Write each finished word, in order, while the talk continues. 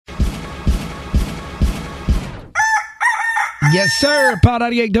Yes, sir. Power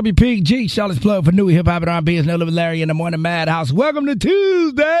 98 WPG, Charlotte's plug for new hip-hop and R&B is No Limit Larry in the Morning Maddhouse. Welcome to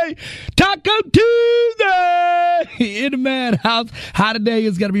Tuesday, Taco Tuesday in the Maddhouse. High today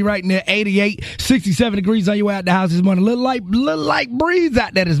is going to be right near 88, 67 degrees on your way out the house this morning. A little light breeze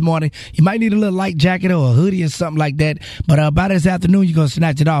out there this morning. You might need a little light jacket or a hoodie or something like that. But by this afternoon, you're going to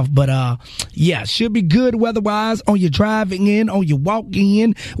snatch it off. But yeah, should be good weather-wise on your driving in, on your walking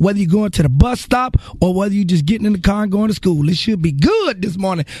in, whether you're going to the bus stop or whether you're just getting in the car and going to school. It should be good this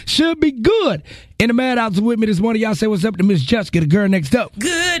morning. Should be good. In the Maddhouse with me this morning, y'all say what's up to Miss Jessica, the girl next up.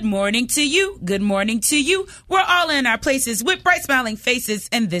 Good morning to you. Good morning to you. We're all in our places with bright smiling faces,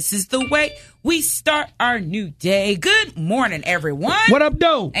 and this is the way we start our new day. Good morning, everyone. What up,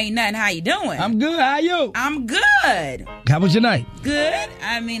 though? Ain't nothing. How you doing? I'm good. How you? I'm good. How was your night? Good.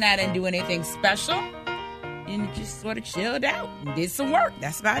 I mean, I didn't do anything special. And just sort of chilled out and did some work.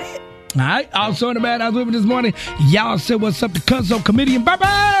 That's about it. All right. Also in the Maddhouse with me this morning, y'all said what's up to Cuzzo Comedian Burpie.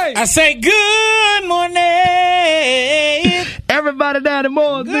 I say good morning. Everybody down in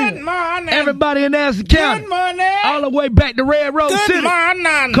Mooresville. Good morning. Everybody in Nassau County. Good morning. All the way back to Red Rose City. Good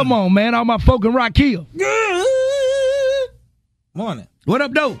morning. Come on, man. All my folk in Rock Hill. Good morning. What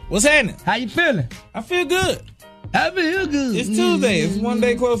up, though? What's happening? How you feeling? I feel good. I feel good. It's Tuesday. It's one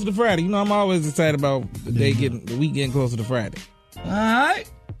day closer to Friday. You know, I'm always excited about the week getting closer to Friday. All right.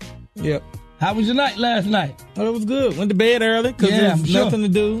 Yep. How was your night last night? Oh, it was good. Went to bed early because there was nothing to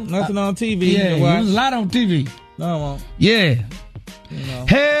do, nothing on TV. Yeah, there was a lot on TV. No, I won't. Yeah. You know.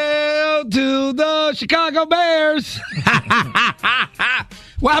 Hail to the Chicago Bears.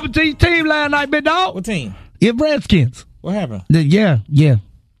 What happened to your team last night, big dog? What team? Your Redskins. What happened? Yeah.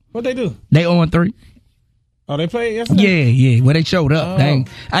 What'd they do? They 0-3. Oh, they played yesterday? Yeah. Well, they showed up. Oh. I ain't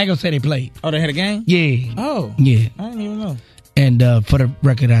gonna say they played. Oh, they had a game? Yeah. Oh. Yeah. I didn't even know. And for the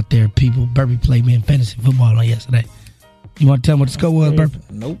record out there, people, Burpie played me in fantasy football on yesterday. You want to tell me what the score was, Burpie?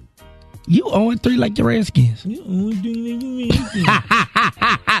 Nope. You 0-3 like the Redskins.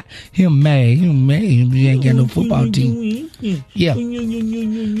 Him mad. He ain't got no football team. Yeah.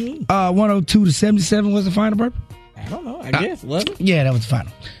 102-77 was the final, Burpie? I don't know. I guess. Was it? Yeah, that was the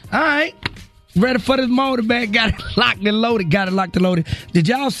final. All right. Ready for this motor, man. Got it locked and loaded. Did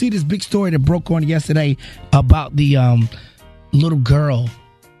y'all see this big story that broke on yesterday about the little girl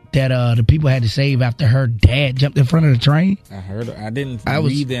that the people had to save after her dad jumped in front of the train? I heard. I didn't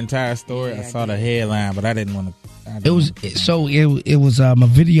read the entire story. I saw the headline, but I didn't want to. It was a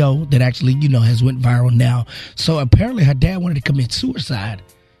video that actually has went viral now. So apparently her dad wanted to commit suicide,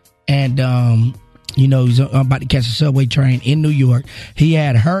 and he's about to catch a subway train in New York. He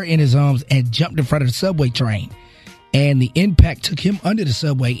had her in his arms and jumped in front of the subway train, and the impact took him under the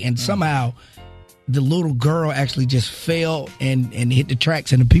subway, and somehow the little girl actually just fell and hit the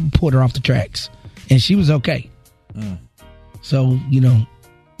tracks, and the people pulled her off the tracks, and she was okay. So,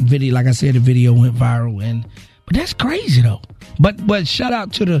 video, like I said, the video went viral, but that's crazy though. But shout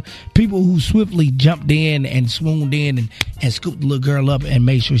out to the people who swiftly jumped in and swooned in and scooped the little girl up and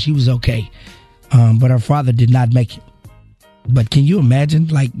made sure she was okay. But her father did not make it. But can you imagine,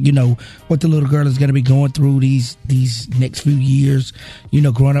 what the little girl is going to be going through these next few years,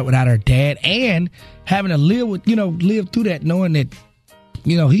 growing up without her dad and having to live through that, knowing that,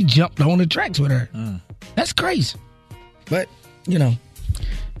 he jumped on the tracks with her. That's crazy. But,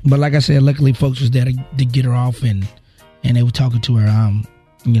 but like I said, luckily folks was there to get her off and they were talking to her.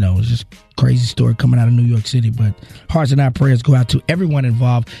 It was just a crazy story coming out of New York City. But hearts and our prayers go out to everyone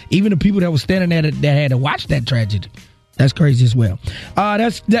involved, even the people that were standing there that had to watch that tragedy. That's crazy as well.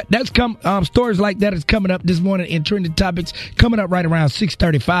 Stories like that is coming up this morning in Trending Topics, coming up right around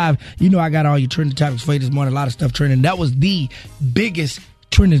 6:35. I got all your Trending Topics for you this morning. A lot of stuff trending. That was the biggest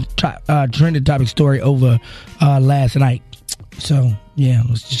Trending Topic story over last night. So, yeah, it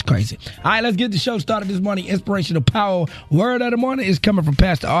was just crazy. All right, let's get the show started this morning. Inspirational Power Word of the Morning is coming from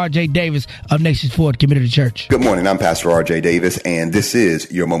Pastor R.J. Davis of Nations Ford Community Church. Good morning. I'm Pastor R.J. Davis, and this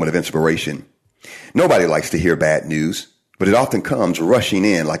is your moment of inspiration. Nobody likes to hear bad news, but it often comes rushing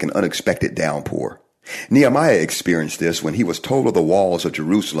in like an unexpected downpour. Nehemiah experienced this when he was told of the walls of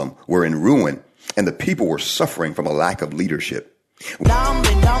Jerusalem were in ruin and the people were suffering from a lack of leadership.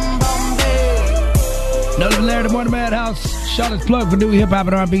 No Limit Larry, the Morning Maddhouse. Charlotte's plug for new hip-hop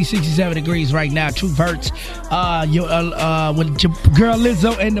and R&B, 67 degrees right now. Truth hurts. With your girl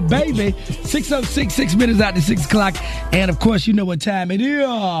Lizzo and the baby. 6:06, 6 minutes out to 6 o'clock. And, of course, you know what time it is.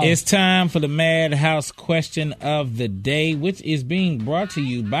 It's time for the Maddhouse question of the day, which is being brought to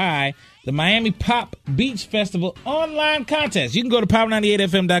you by the Miami Pop Beach Festival online contest. You can go to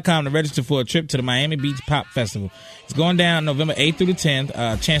power98fm.com to register for a trip to the Miami Beach Pop Festival. It's going down November 8th through the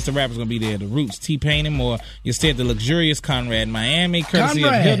 10th. Chance the Rapper's going to be there. The Roots, T-Pain, and more. You'll stay at the luxurious Conrad in Miami, courtesy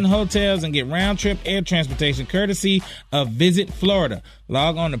of Hilton Hotels, and get round-trip air transportation courtesy of Visit Florida.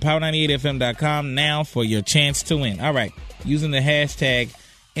 Log on to power98fm.com now for your chance to win. All right. Using the hashtag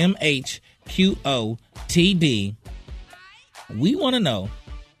MHQOTD, we want to know,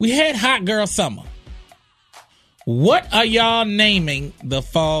 we had Hot Girl Summer. What are y'all naming the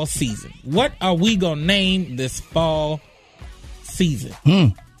fall season? What are we going to name this fall season?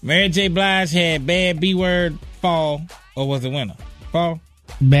 Mary J. Blige had Bad B-Word Fall, or was it winter? Fall?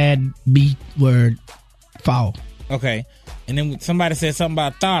 Bad B-Word Fall. Okay. And then somebody said something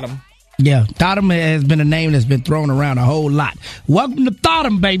about Thottum. Yeah, Thottum has been a name that's been thrown around a whole lot. Welcome to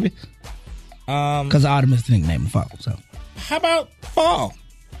Thottum, baby. Because autumn is the nickname of fall. So, how about fall?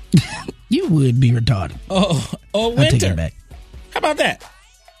 You would be retarded. Or winter. I'll take it back. How about that?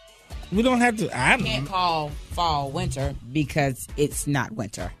 We don't have to. I can't call fall winter because it's not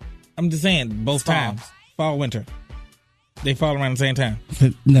winter. I'm just saying both times. Fall, winter. They fall around the same time.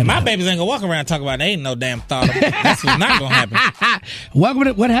 No. My babies ain't gonna walk around and talk about they ain't no damn Thottum. That's what's not gonna happen.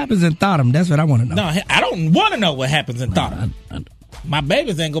 What happens in Thottum? That's what I want to know. No, I don't want to know what happens in Thottum. My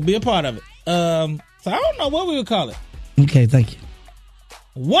babies ain't gonna be a part of it. So I don't know what we would call it. Okay, thank you.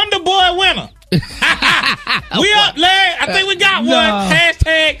 Wonder Boy winner. We up, Larry. I think we got one.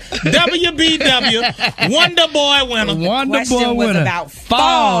 Hashtag WBW. Wonder Boy winner. Wonder Boy winner. About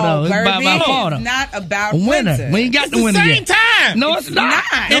fall, though. It's about fall, though. Not about winter. We ain't got it's the winter same yet. time. No, it's not.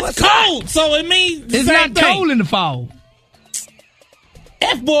 It's cold, so it means it's same not thing. cold in the fall.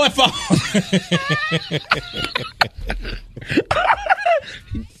 F-boy fall.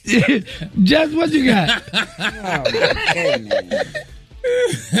 Just what you got?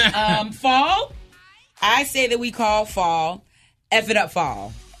 Fall. I say that we call fall F it up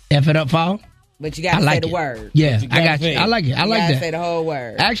fall. F it up fall? But you gotta say the word. Yeah, I got you. I like it. I like that. You gotta say the whole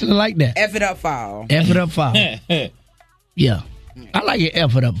word. I actually like that. F it up fall. F it up fall. Yeah. I like it.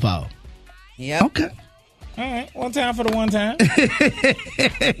 F it up fall. Yep. Okay. All right. One time for the one time.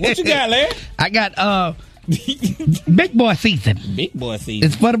 What you got, Larry? I got big boy season. Big boy season.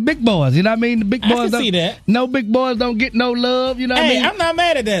 It's for the big boys. You know what I mean? The big boys I can don't see that. No big boys don't get no love. You know what I mean? I'm not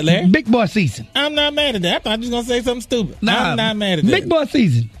mad at that, Larry. Big boy season. I'm not mad at that. I thought you was gonna say something stupid. Nah, I'm not mad at that. Big boy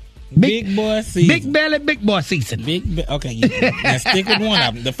season. Big boy season. Big belly, big boy season. Okay, now stick with one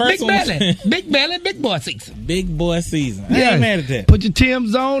of them. The first big one belly, big belly, big boy season. Big boy season. I ain't mad at that. Put your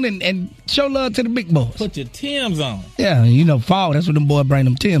Timbs on and show love to the big boys. Put your Timbs on. Yeah, you know, fall, that's when them boys bring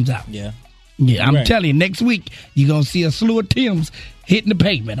them Timbs out. Yeah. Yeah, I'm telling you, next week, you're going to see a slew of Timbs hitting the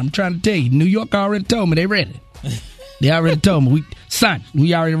pavement. I'm trying to tell you. New York already told me they ready. They already told me.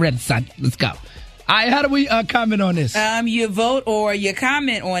 We already ready, son. Let's go. All right, how do we comment on this? You vote or you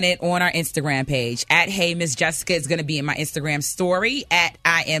comment on it on our Instagram page. At Hey Miss Jessica is going to be in my Instagram story. At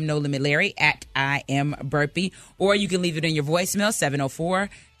I Am No Limit Larry. At I Am Burpie. Or you can leave it in your voicemail,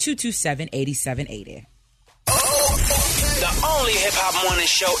 704-227-8780. The only hip-hop morning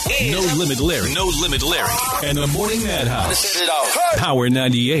show is No Limit Larry. No Limit Larry. And the Morning Madhouse. Set it off. Power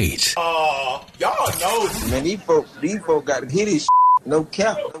 98. Y'all know it. Man, these folk got to hit his no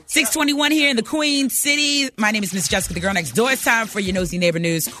cap. 621 here in the Queen City. My name is Miss Jessica, the girl next door. It's time for your Nosy Neighbor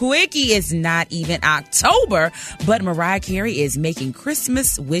News. Quickie is not even October, but Mariah Carey is making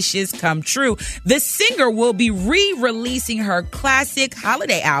Christmas wishes come true. The singer will be re-releasing her classic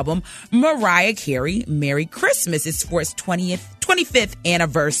holiday album, Mariah Carey, Merry Christmas. It's for its 25th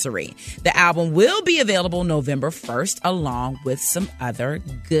anniversary. The album will be available November 1st, along with some other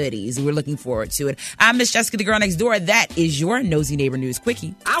goodies. We're looking forward to it. I'm Miss Jessica, the girl next door. That is your Nosy Neighbor News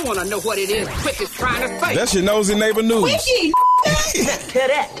Quickie. I want to know what it is Quickie's trying to say. That's your Nosy Neighbor News. Quickie! Tell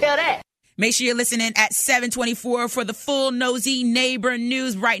that. Make sure you're listening at 7:24 for the full Nosy Neighbor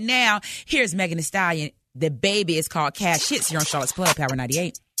News. Right now, here's Megan Thee Stallion. The baby is called Cash Hits here on Charlotte's Club, Power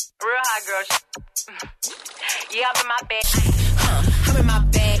 98. Real hot girl. Yeah, I'm in my bed. I'm in my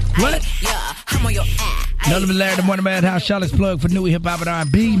bag. What? Yeah, I'm on your ass. No Limit Larry, the Morning Madhouse, Charlotte's plug for new hip hop and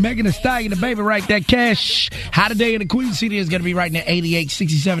R&B. Megan Thee Stallion, the baby, right there. Cash. Hot today in the Queen City is going to be right now 88,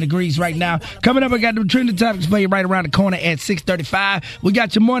 67 degrees right now. Coming up, I got the trending topics for you right around the corner at 6:35. We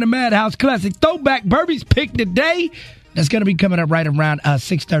got your Morning Madhouse classic throwback Burpie's pick today. That's going to be coming up right around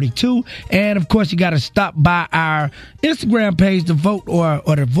 6:32. And, of course, you got to stop by our Instagram page to vote or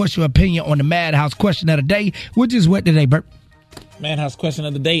to voice your opinion on the Madhouse question of the day, which is what today, Burp? Madhouse question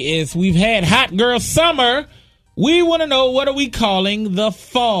of the day is, we've had Hot Girl Summer. We want to know, what are we calling the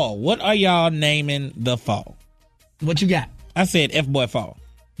fall? What are y'all naming the fall? What you got? I said F-Boy Fall.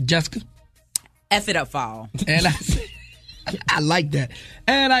 Jessica? F it up, fall. And I like that.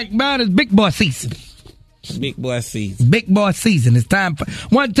 And mine is big boy season. Big boy season. Big boy season. It's time for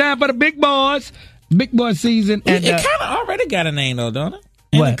the big boys. Big boy season. And it kind of already got a name though, don't it?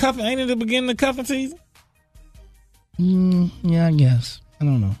 Ain't it the beginning of cuffing season? Yeah, I guess. I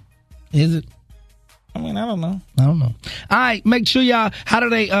don't know. Is it? I mean, I don't know. All right, make sure y'all, how do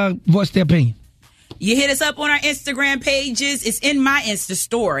they voice their opinion? You hit us up on our Instagram pages. It's in my Insta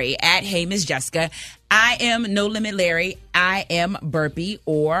story at Hey Miss Jessica. I am No Limit Larry. I am Burpie,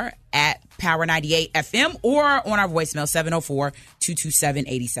 or at Power 98 FM, or on our voicemail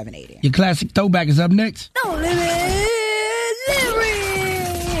 704-227-8780. Your classic throwback is up next. No Limit Larry.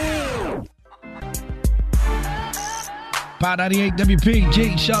 Power 98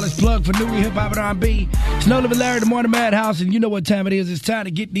 WPG, Charlotte's plug for new hip hop and R&B. It's No Limit Larry, the Morning Maddhouse, and you know what time it is. It's time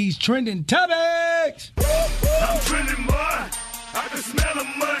to get these trending topics. I'm trending, boy. I can smell the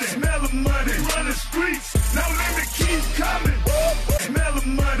money. Smell the money. Run the streets. No limit, keep coming. Smell the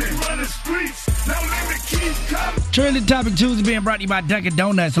money. Run the streets. No limit, keep coming. Trending Topic Tuesday being brought to you by Dunkin'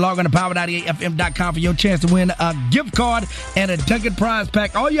 Donuts. Log on to power98fm.com for your chance to win a gift card and a Dunkin' prize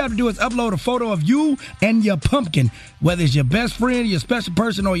pack. All you have to do is upload a photo of you and your pumpkin. Whether it's your best friend, your special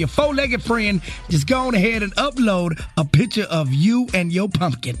person, or your four-legged friend, just go on ahead and upload a picture of you and your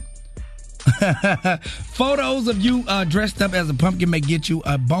pumpkin. Photos of you dressed up as a pumpkin may get you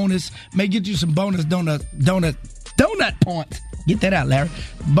a bonus, may get you some bonus donut points. Get that out, Larry.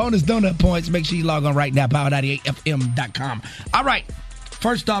 Bonus donut points. Make sure you log on right now, power98fm.com. All right.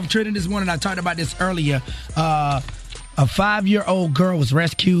 First off, trending this morning, I talked about this earlier. A 5-year-old girl was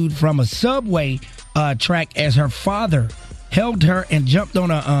rescued from a subway track as her father held her and jumped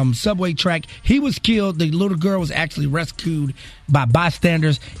on a subway track. He was killed. The little girl was actually rescued by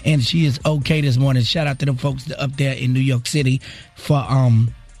bystanders, and she is okay this morning. Shout out to them folks up there in New York City for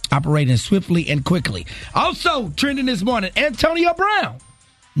operating swiftly and quickly. Also, trending this morning, Antonio Brown.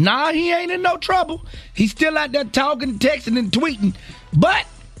 Nah, he ain't in no trouble. He's still out there talking, texting, and tweeting. But,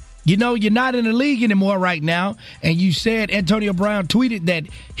 you know, you're not in the league anymore right now. And you said Antonio Brown tweeted that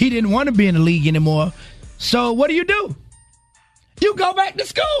he didn't want to be in the league anymore. So what do? You go back to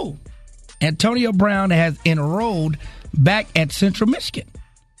school. Antonio Brown has enrolled back at Central Michigan.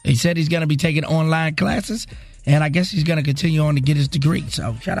 He said he's going to be taking online classes, and I guess he's going to continue on to get his degree.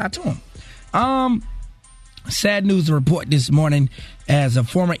 So shout out to him. Sad news to report this morning. As a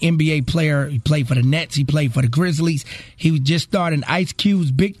former NBA player, he played for the Nets, he played for the Grizzlies. He just started Ice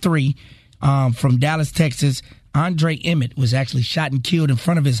Cube's Big Three from Dallas, Texas. Andre Emmett was actually shot and killed in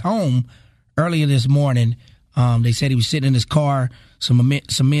front of his home earlier this morning. They said he was sitting in his car. Some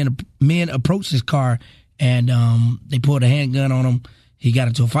men approached his car, and they pulled a handgun on him. He got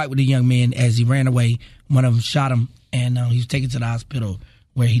into a fight with the young men. As he ran away, one of them shot him, and he was taken to the hospital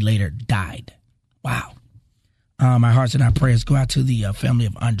where he later died. Wow. My hearts and our prayers go out to the family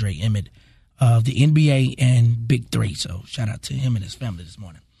of Andre Emmett of the NBA and Big Three. So shout out to him and his family this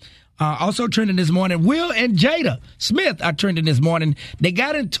morning. Also trending this morning, Will and Jada Smith are trending this morning. They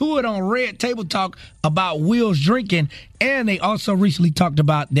got into it on Red Table Talk about Will's drinking, and they also recently talked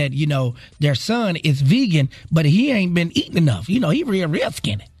about that, you know, their son is vegan, but he ain't been eating enough. You know, he real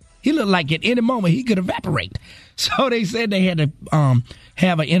skinny. He looked like at any moment he could evaporate. So they said they had to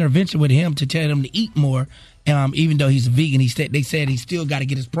have an intervention with him to tell him to eat more. Even though he's a vegan, they said he still got to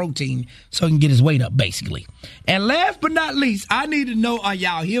get his protein so he can get his weight up, basically. And last but not least, I need to know, are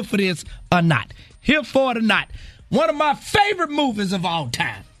y'all here for this or not? Here for it or not? One of my favorite movies of all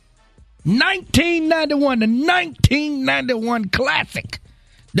time. 1991, the 1991 classic.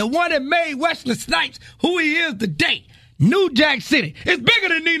 The one that made Wesley Snipes who he is today. New Jack City. It's bigger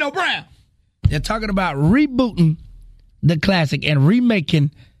than Nino Brown. They're talking about rebooting the classic and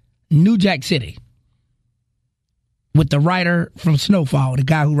remaking New Jack City. With the writer from Snowfall, the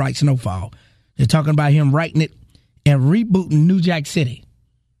guy who writes Snowfall. They're talking about him writing it and rebooting New Jack City.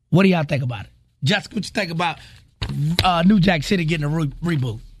 What do y'all think about it? Jessica, what you think about New Jack City getting a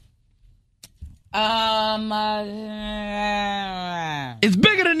reboot? It's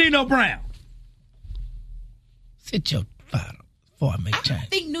bigger than Nino Brown. Sit your fire before I make change. I don't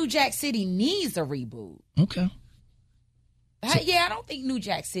think New Jack City needs a reboot. Okay. Yeah, I don't think New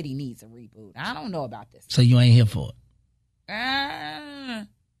Jack City needs a reboot. I don't know about this. So you ain't here for it?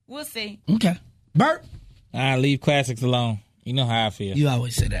 We'll see. Okay. Bert? I leave classics alone. You know how I feel. You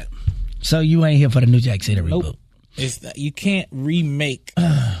always say that. So you ain't here for the New Jack City reboot? Nope. You can't remake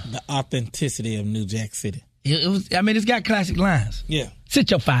the authenticity of New Jack City. It's got classic lines. Yeah. Sit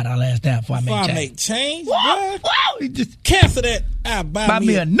your $5 ass down before I make change. Whoa! Just cancel that. Buy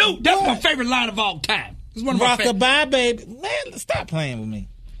me a new. That's my favorite line of all time. It's one of my Rock-a-bye, baby. Man, stop playing with me.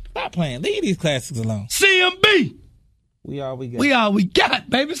 Stop playing. Leave these classics alone. CMB. We all we got. We all we got,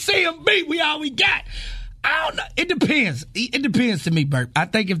 baby. CMB. We all we got. I don't know. It depends. It depends to me, Bert. I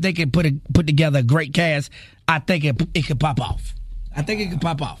think if they can put together a great cast, I think it could pop off. I think it could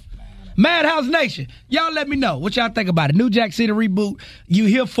pop off. Maddhouse Nation, y'all let me know what y'all think about it. New Jack City reboot. You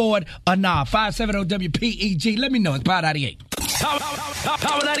here for it or nah? 570-WPEG. Let me know. It's Power 98.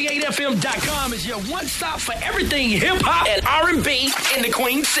 Power98FM.com is your one stop for everything hip hop and R&B in the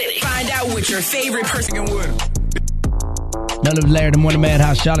Queen City. Find out what your favorite person can win. Another Larry the Morning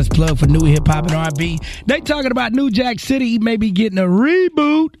Maddhouse. Charlotte's plug for new hip hop and R&B. They talking about New Jack City maybe getting a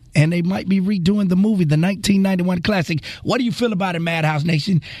reboot, and they might be redoing the movie, the 1991 classic. What do you feel about it, Maddhouse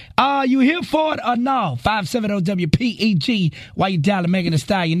Nation? Are you here for it or no? 570-WPEG. While you dialing Megan Thee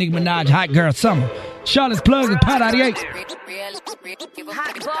Stallion, Nicki Minaj, Hot Girl Summer. Charlotte's plug is Power 98.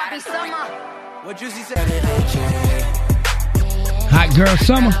 What Juicy said? Hot Girl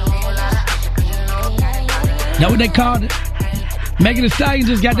Summer. Know what they called it? Megan Thee Stallion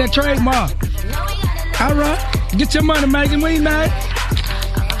just got that trademark. All right. Get your money, Megan. We ain't mad.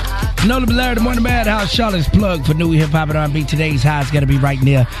 Notable Larry the Morning Maddhouse. Charlotte's plug for new hip hop and R&B. Today's high is going to be right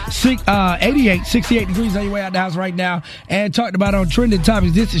near 68 degrees on your way out the house right now. And talked about on trending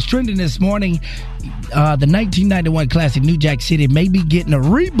topics. This is trending this morning. The 1991 classic New Jack City may be getting a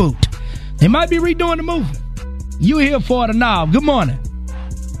reboot. They might be redoing the movie. You here for it or not? Good morning.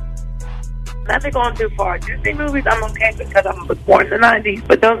 Nothing going too far. Disney movies, I'm okay because I was born in the 90s.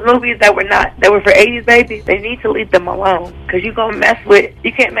 But those movies that were for 80s babies, they need to leave them alone. Because you can't mess with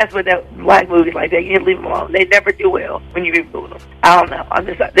that black movies like that. You need to leave them alone. They never do well when you reboot them. I don't know.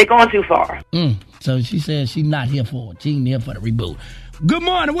 They're going too far. So she says she's not here for it. She ain't here for the reboot. Good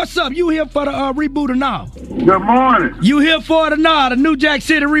morning. What's up? You here for the reboot or not? Good morning. You here for it or not? The New Jack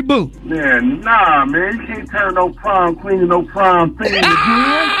City reboot? Yeah, nah, man. You can't turn no prom queen and no prom thing again.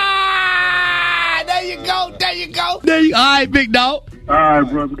 There you go. All right, big dog. All right,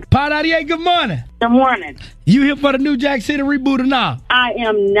 brother. Power 98, good morning. Good morning. You here for the New Jack City reboot or not? I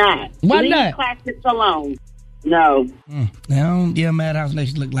am not. Why Leave not? classics alone. No. Maddhouse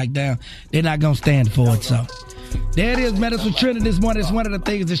Nation look like they're not going to stand for it, so. There it is, man. That's what's trending this morning. It's one of the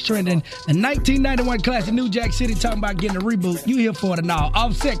things that's trending. The 1991 classic New Jack City talking about getting a reboot. You here for it or not?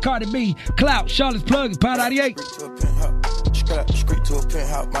 Offset, Cardi B, Clout, Charlotte's plug, Power 98. Street to a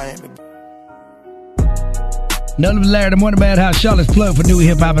penthouse, Miami. None of Larry the Morning Maddhouse. Charlotte's plug for new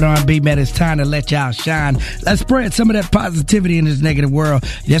hip hop and R&B, man. It's time to let y'all shine. Let's spread some of that positivity in this negative world.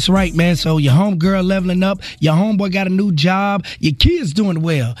 That's right, man. So your homegirl leveling up, your homeboy got a new job, your kids doing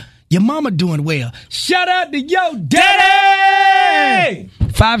well, your mama doing well. Shout out to yo daddy!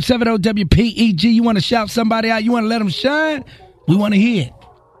 570-WPEG. You want to shout somebody out? You want to let them shine? We want to hear it.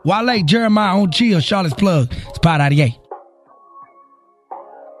 Wale, Jeremiah on chill. Charlotte's plug. It's Power 98.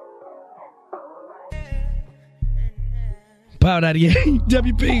 Power 98,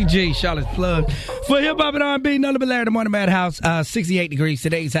 WPG, Charlotte's plug. For hip hop and R&B, none but Larry the Morning Maddhouse. 68 degrees.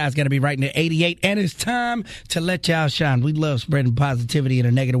 Today's high is going to be right near 88. And it's time to let y'all shine. We love spreading positivity in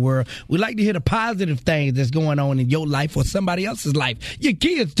a negative world. We like to hear the positive things that's going on in your life or somebody else's life. Your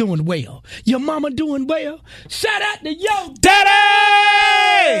kids doing well. Your mama doing well. Shout out to yo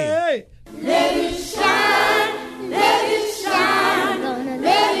daddy! Let it shine, let it shine, gonna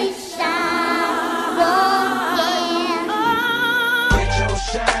let it shine. Oh,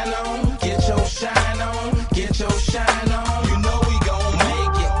 Shine on, get your shine on, get your shine on. You know we gon'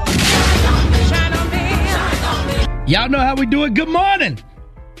 make it. Shine on me, shine on me. Y'all know how we do it. Good morning.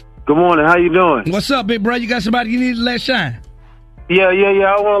 Good morning. How you doing? What's up, big bro? You got somebody you need to let shine? Yeah.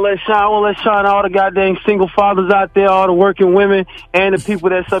 I want to let shine all the goddamn single fathers out there, all the working women, and the people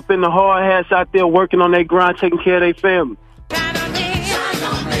that's up in the hard hats out there working on their grind, taking care of their family.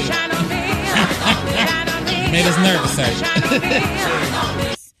 Made us nervous, sir.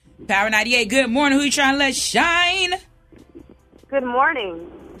 Power 98, good morning. Who you trying to let shine? Good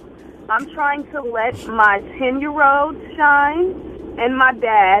morning. I'm trying to let my 10-year-old shine and my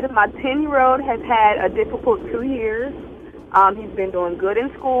dad. My 10-year-old has had a difficult 2 years. He's been doing good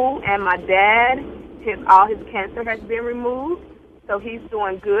in school, and my dad, all his cancer has been removed, so he's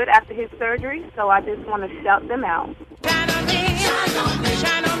doing good after his surgery. So I just want to shout them out.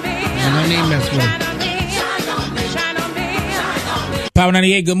 No need mess with it. Power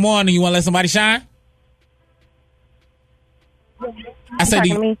 98, good morning. You want to let somebody shine? I said,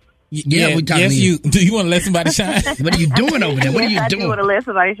 me? Yeah, we talking yes, to you. Do you want to let somebody shine? What are you doing over there? What are you I doing? do want to let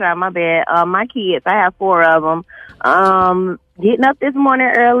somebody shine. My bad. My kids, I have 4 of them. Getting up this morning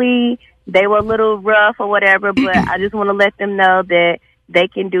early, they were a little rough or whatever, but I just want to let them know that they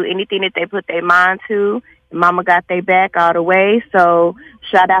can do anything that they put their mind to. Mama got their back all the way. So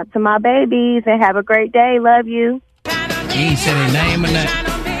shout out to my babies and have a great day. Love you. You ain't said their name or nothing.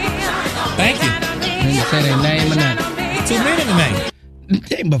 Thank you. You ain't said their name or nothing. Too many to name.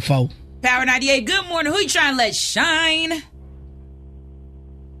 Name before. Power 98, good morning. Who you trying to let shine?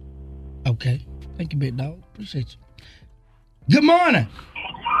 Okay. Thank you, big dog. Appreciate you. Good morning.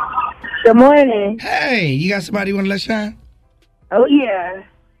 Good morning. Hey, you got somebody you want to let shine? Oh, yeah.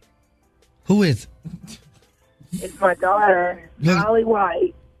 Who is it? It's my daughter, Holly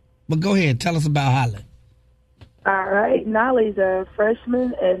White. Well, go ahead. Tell us about Holly. All right. Nolly's a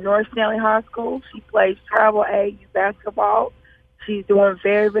freshman at North Stanley High School. She plays travel age basketball. She's doing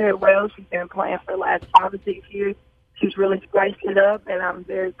very, very well. She's been playing for the last 5 or 6 years. She's really spiced it up, and I'm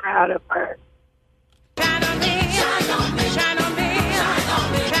very proud of her.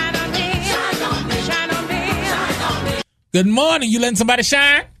 Good morning. You letting somebody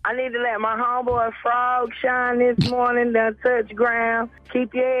shine? I need to let my homeboy Frog shine this morning, then touch ground.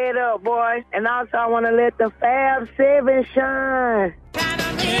 Keep your head up, boy. And also I want to let the Fab 7 shine.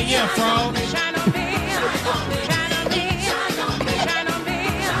 Yeah, Frog.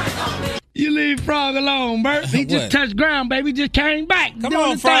 You leave Frog alone, Bert. He just touched ground, baby. Just came back. Come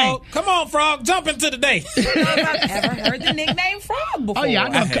on, Frog. Come on, Frog. Jump into the day. I've never heard the nickname Frog before. Oh,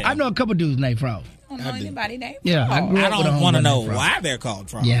 yeah. I know a couple dudes named Frog. I don't know anybody named Yeah, Frog. I don't want to know why they're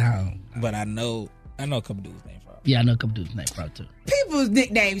called Frog. Yeah. But I know a couple dudes named Frog. Yeah, I know a couple dudes named Frog, too. People's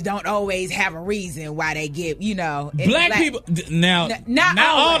nicknames don't always have a reason why they get, Black people, now, not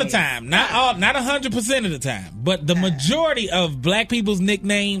all the always. time. Not 100% of the time. But the majority of black people's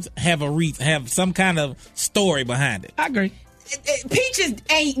nicknames have have some kind of story behind it. I agree. Peaches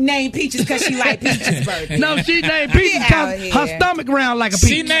ain't named Peaches because she like Peaches' birthday. No, she named Peaches because her stomach round like a peach.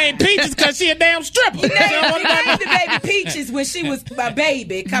 She named Peaches because she a damn stripper. She named the baby Peaches when she was a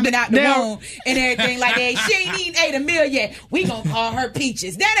baby coming out the womb and everything like that. She ain't even ate a meal yet. We gonna call her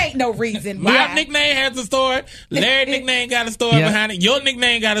Peaches. That ain't no reason why. My nickname has a story. Larry's nickname got a story behind it. Your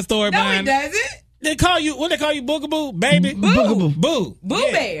nickname got a story behind it. No, it doesn't. They call you, what they call you, Boogaboo, baby? Boogaboo. Boo.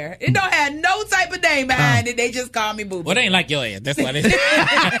 Boo Bear. It don't have no type of name behind it. They just call me Boo Bear. Well, they ain't like your ass. That's why they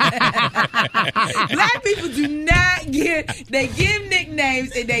Black people do not they give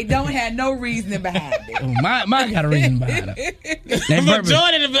nicknames and they don't have no reason behind it. Oh, mine got a reason behind it. The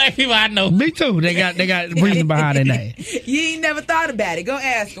majority of the black people I know. Me too. They got reason behind their name. You ain't never thought about it. Go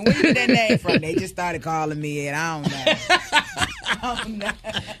ask them. Where you get that name from? They just started calling me and I don't know.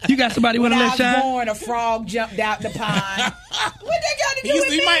 You got somebody want to let shine? A frog jumped out the pond. What they got to do with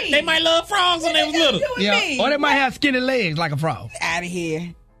me? They might love frogs when they was little. Or they might have skinny legs like a frog. Out of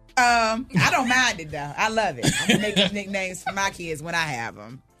here. I don't mind it though. I love it. I'm gonna make these nicknames for my kids when I have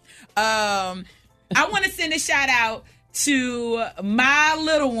them. I want to send a shout out to my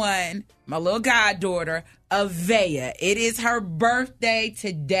little one, my little goddaughter, Avea. It is her birthday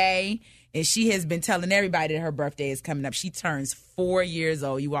today. And she has been telling everybody that her birthday is coming up. She turns 4 years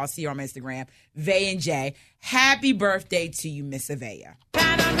old. You all see her on Instagram. Vay and Jay. Happy birthday to you, Miss Avea.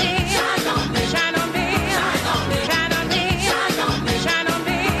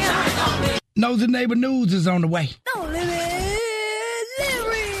 Nosy Neighbor News is on the way.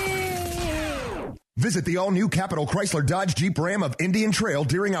 Visit the all-new Capitol Chrysler Dodge Jeep Ram of Indian Trail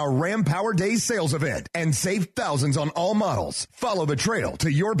during our Ram Power Days sales event and save thousands on all models. Follow the trail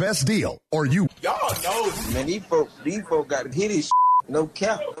to your best deal, or you... Y'all know, man, these folk got to hit his no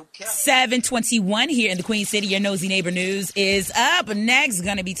cap. 7:21 here in the Queen City. Your Nosy Neighbor News is up. Next,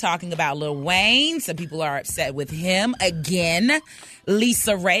 going to be talking about Lil Wayne. Some people are upset with him again.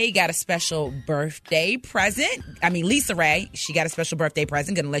 Lisa Ray got a special birthday present. Lisa Ray, she got a special birthday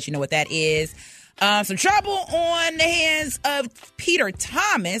present. Going to let you know what that is. Some trouble on the hands of Peter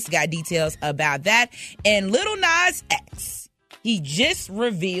Thomas. Got details about that. And Lil Nas X, he just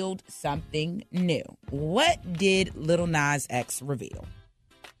revealed something new. What did Lil Nas X reveal?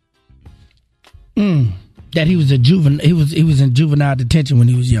 That he was a juvenile. He was in juvenile detention when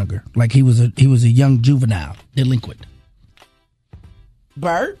he was younger. Like he was a young juvenile delinquent.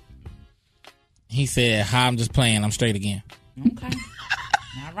 Bert? He said, "Hi, I'm just playing. I'm straight again." Okay.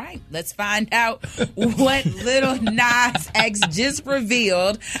 All right, let's find out what Lil Nas X just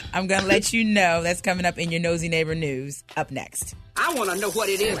revealed. I'm going to let you know. That's coming up in your Nosy Neighbor News. Up next. I want to know what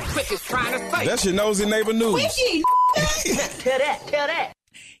it is Quickie's trying to say. That's your Nosy Neighbor News. Quickie! Tell that.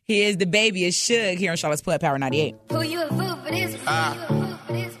 Here's the baby is Suge here on Charlotte's Play at Power 98. Who you a fool for this?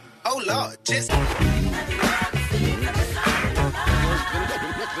 Oh, Lord, just...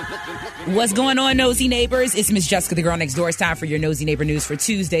 What's going on, Nosy Neighbors? It's Miss Jessica, the girl next door. It's time for your Nosy Neighbor News for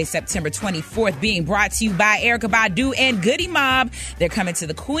Tuesday, September 24th, being brought to you by Erykah Badu and Goody Mob. They're coming to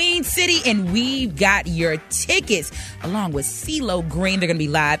the Queen City, and we've got your tickets, along with CeeLo Green. They're going to be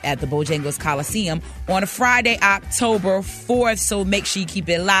live at the Bojangles Coliseum on Friday, October 4th, so make sure you keep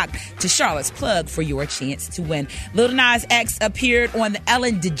it locked to Charlotte's Plug for your chance to win. Lil Nas X appeared on the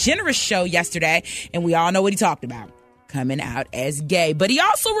Ellen DeGeneres show yesterday, and we all know what he talked about. Coming out as gay. But he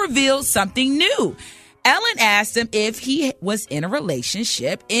also revealed something new. Ellen asked him if he was in a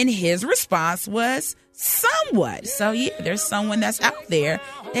relationship, and his response was somewhat. So yeah, there's someone that's out there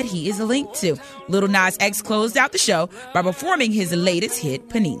that he is linked to. Lil Nas X closed out the show by performing his latest hit,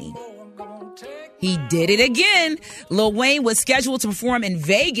 Panini. He did it again. Lil Wayne was scheduled to perform in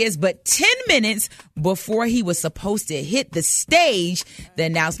Vegas, but 10 minutes before he was supposed to hit the stage, the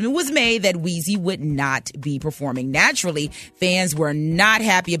announcement was made that Weezy would not be performing. Naturally, fans were not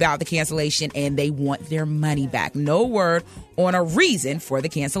happy about the cancellation, and they want their money back. No word on a reason for the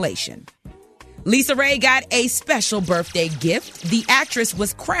cancellation. Lisa Ray got a special birthday gift. The actress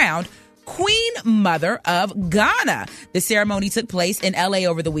was crowned Queen Mother of Ghana. The ceremony took place in LA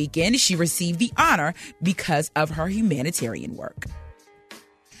over the weekend. She received the honor because of her humanitarian work.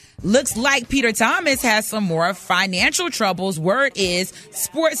 Looks like Peter Thomas has some more financial troubles. Word is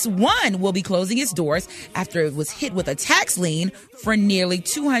Sports One will be closing its doors after it was hit with a tax lien for nearly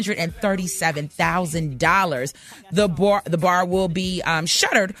 $237,000. The bar will be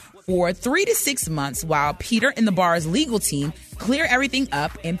shuttered for 3 to 6 months while Peter and the bar's legal team clear everything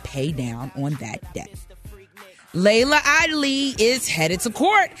up and pay down on that debt. Layla Ali is headed to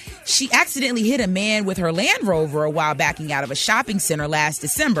court. She accidentally hit a man with her Land Rover while backing out of a shopping center last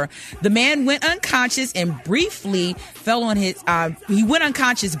December. The man went unconscious and briefly fell on his. He went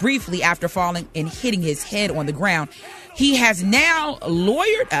unconscious briefly after falling and hitting his head on the ground. He has now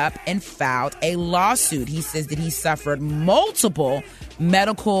lawyered up and filed a lawsuit. He says that he suffered multiple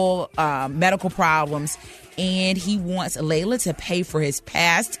medical problems, and he wants Layla to pay for his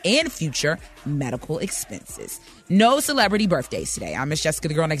past and future medical expenses. No celebrity birthdays today. I'm Miss Jessica,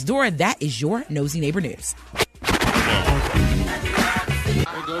 the girl next door. That is your Nosy Neighbor News.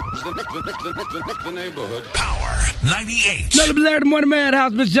 The neighborhood. Power 98. Another Larry the Morning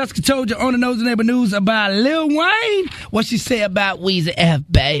Maddhouse. Miss Jessica told you on the Nosy Neighbor News about Lil Wayne. What she say about Weezy F,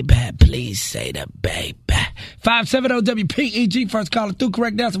 baby? Please say the baby. 570-WPEG. First caller through.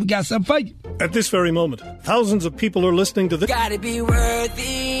 Correct answer. We got something for you. At this very moment, thousands of people are listening to this. Gotta be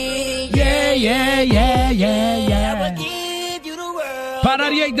worthy. Yeah, yeah, yeah, yeah, yeah. I will give you the world. Power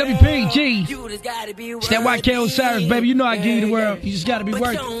 98 WPEG. You just gotta be worthy. It's that YK Osiris, baby. You know I give you the world. You just gotta be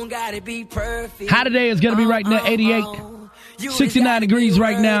worthy. Gotta be perfect. High today is gonna be right now 88. 69 degrees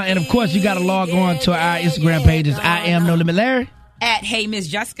right now. And of course, you gotta log on to our Instagram pages. I am No Limit Larry. At Hey Miss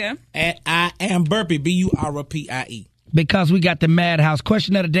Jessica. At I am Burpie, BURPIE. Because we got the Maddhouse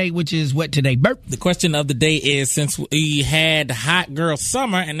question of the day, which is what today, Burp? The question of the day is, since we had hot girl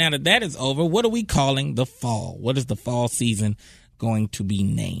summer and now that is over, what are we calling the fall? What is the fall season going to be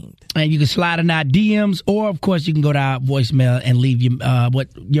named? And you can slide in our DMs, or of course you can go to our voicemail and leave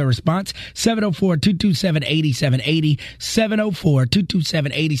your response. 704-227-8780.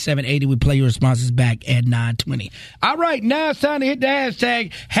 704-227-8780. We play your responses back at 9:20. All right, now it's time to hit the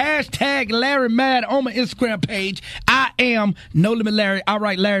hashtag. Hashtag Larry Mad on my Instagram page. I am No Limit Larry. All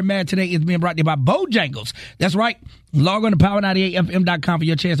right, Larry Mad today is being brought to you by Bojangles. That's right. Log on to power98fm.com for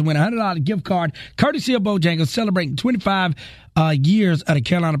your chance to win a $100 gift card, courtesy of Bojangles, celebrating 25 years of the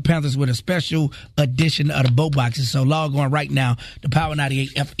Carolina Panthers with a special edition of the Bo Boxes. So log on right now to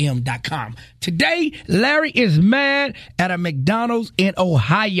power98fm.com. Today, Larry is mad at a McDonald's in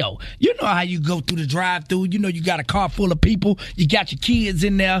Ohio. You know how you go through the drive-thru. You know you got a car full of people. You got your kids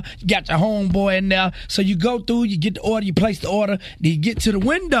in there. You got your homeboy in there. So you go through, you get the order, you place the order, then you get to the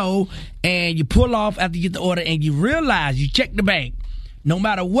window, and you pull off after you get the order, and you realize you check the bag. No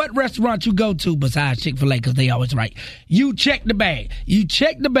matter what restaurant you go to, besides Chick-fil-A, because they always right, you check the bag. You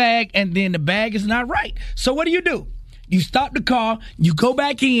check the bag, and then the bag is not right. So what do? You stop the car, you go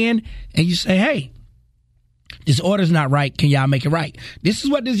back in, and you say, hey, this order's not right. Can y'all make it right? This is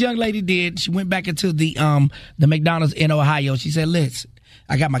what this young lady did. She went back into the McDonald's in Ohio. She said, listen,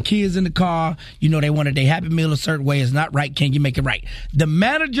 I got my kids in the car. You know, they wanted their Happy Meal a certain way. It's not right. Can you make it right? The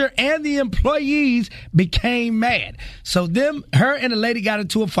manager and the employees became mad. So her and the lady got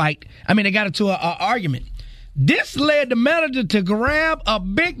into a fight. I mean, they got into an argument. This led the manager to grab a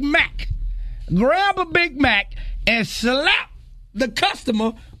Big Mac and slap the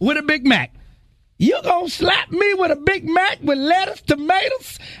customer with a Big Mac. You gonna slap me with a Big Mac with lettuce,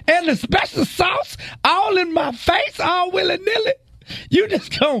 tomatoes, and the special sauce all in my face, all willy-nilly? You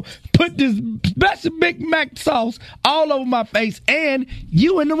just gonna put this special Big Mac sauce all over my face, and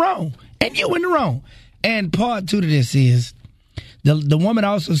you in the wrong. And part two to this is, the woman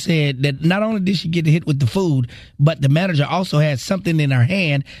also said that not only did she get hit with the food, but the manager also had something in her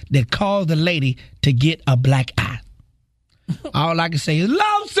hand that caused the lady to get a black eye. All I can say is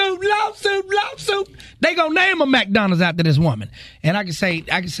lawsuit. They gonna name a McDonald's after this woman. And I can say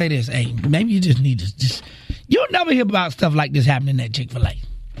this, hey, maybe you just need to you'll never hear about stuff like this happening at Chick-fil-A.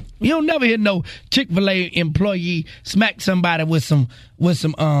 You'll never hear no Chick-fil-A employee smack somebody with some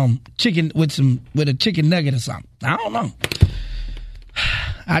chicken with a chicken nugget or something. I don't know.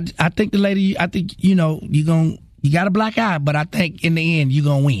 I think the lady, you got a black eye, but I think in the end you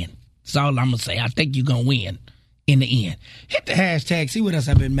gonna win. That's all I'm gonna say. I think you gonna win in the end. Hit the hashtag, see what else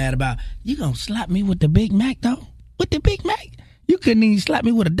I've been mad about. You gonna slap me with the Big Mac though? With the Big Mac? You couldn't even slap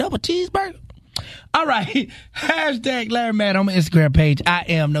me with a double cheeseburger? All right, hashtag Larry Mad on my Instagram page. I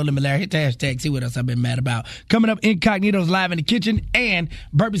am No Limit Larry. Hit the hashtag, see what else I've been mad about. Coming up, Incognito's live in the kitchen, and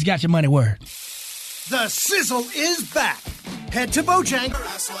Burpie's got your money word. The sizzle is back. Head to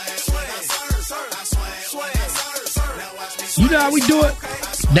Bojangles. You know how we do it?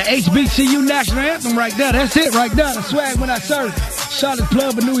 The HBCU National Anthem right there. That's it right there. The swag when I serve. Charlotte's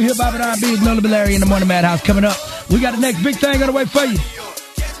Plug, a new hip hop and R&B is No Limit Larry in the Morning Maddhouse coming up. We got the next big thing on the way for you.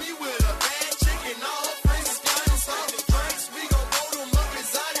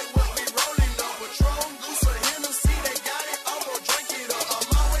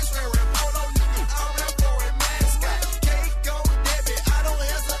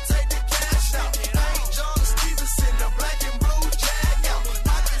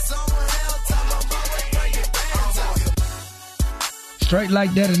 Straight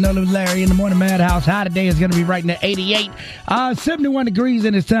like that is No Limit Larry in the Morning Maddhouse. High today is going to be right near 88. 71 degrees,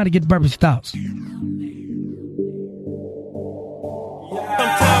 and it's time to get Burpie's thoughts.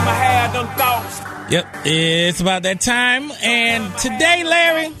 Yep, it's about that time. And today,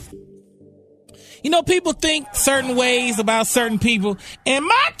 Larry, people think certain ways about certain people. And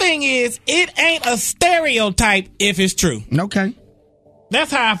my thing is, it ain't a stereotype if it's true. Okay. That's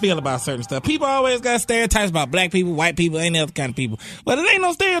how I feel about certain stuff. People always got stereotypes about black people, white people, any other kind of people. But it ain't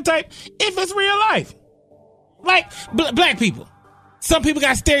no stereotype if it's real life. Like black people. Some people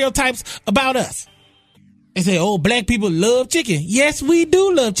got stereotypes about us. They say, oh, black people love chicken. Yes, we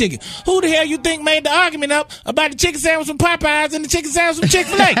do love chicken. Who the hell you think made the argument up about the chicken sandwich from Popeyes and the chicken sandwich from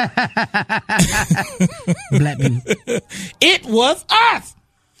Chick-fil-A? Black people. It was us.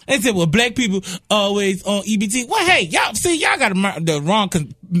 They said, well, black people always on EBT. Well, hey, y'all got the wrong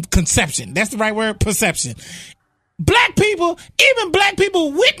conception. That's the right word, perception. Black people, even black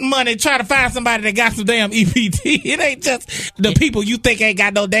people with money, try to find somebody that got some damn EBT. It ain't just the people you think ain't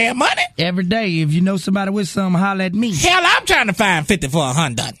got no damn money. Every day, if you know somebody with some, holler at me. Hell, I'm trying to find 50 for a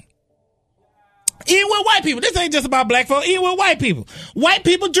Honda. Even with white people. This ain't just about black folk. Even with white people. White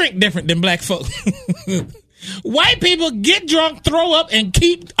people drink different than black folk. White people get drunk, throw up, and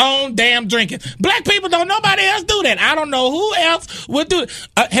keep on damn drinking. Black people don't nobody else do that. I don't know who else would do it.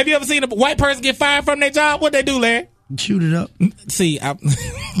 Have you ever seen a white person get fired from their job? What'd they do, Larry? Shoot it up. See, well,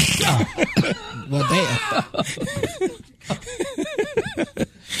 damn.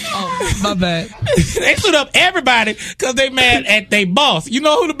 Oh, my bad. They stood up everybody because they mad at their boss. You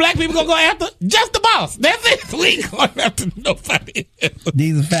know who the black people gonna go after? Just the boss. That's it. We ain't going after nobody else.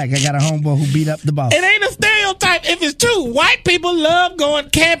 These are facts. I got a homeboy who beat up the boss. It ain't a stereotype if it's true. White people love going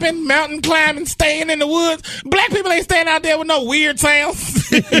camping, mountain climbing, staying in the woods. Black people ain't staying out there with no weird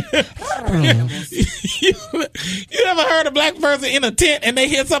sounds. You ever heard a black person in a tent and they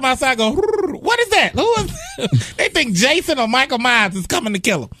hear something outside go, what is that? Who is They think Jason or Michael Myers is coming to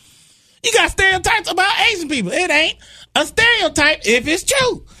kill them. You got stereotypes about Asian people. It ain't a stereotype if it's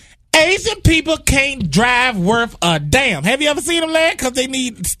true. Asian people can't drive worth a damn. Have you ever seen them, Larry? Because they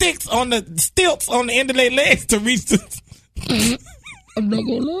need stilts on the end of their legs to reach the... I'm not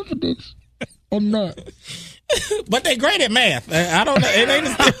going to laugh at this. I'm not. But they great at math. I don't know. It ain't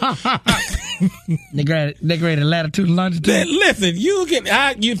They great at latitude and longitude. Listen,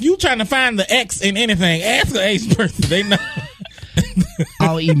 if you trying to find the X in anything, ask an Asian person. They know.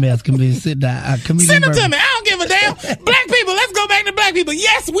 All emails can be sent down. Send them to me. I don't give a damn. Black people, let's go back to black people.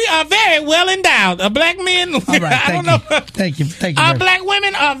 Yes, we are very well endowed. Black men, all right, I don't know. Thank you. Our black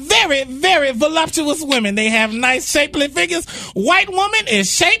women are very, very voluptuous women. They have nice, shapely figures. White woman is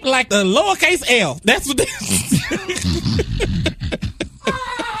shaped like the lowercase L. That's what they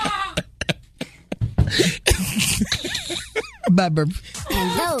Bye, Burp.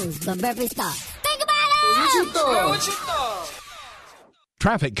 And those the Burpie's thoughts. Think about it. What you thought?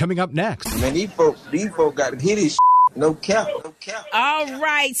 Traffic coming up next. Man, these folk got to hit his No cap. No cap. All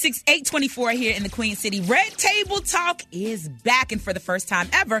right, 8:24 here in the Queen City. Red Table Talk is back, and for the first time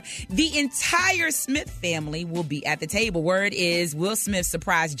ever, the entire Smith family will be at the table. Word is Will Smith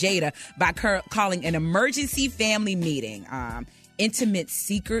surprised Jada by calling an emergency family meeting. Intimate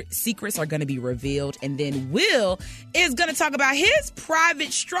secrets are going to be revealed, and then Will is going to talk about his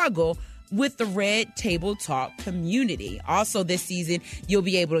private struggle with the Red Table Talk community. Also this season, you'll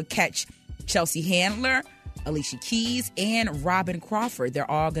be able to catch Chelsea Handler, Alicia Keys, and Robin Crawford. They're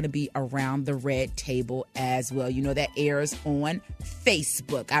all going to be around the red table as well. You know, that airs on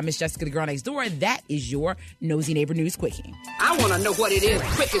Facebook. I'm Miss Jessica, the girl next door. That is your Nosy Neighbor News Quickie. I want to know what it is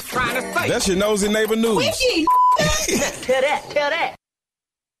Quick is trying to say. That's your Nosy Neighbor News. Quickie, tell that.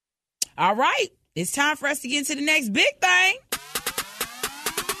 All right, it's time for us to get into the next big thing.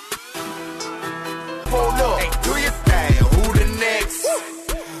 Hold up, hey, do your thing. Who the next?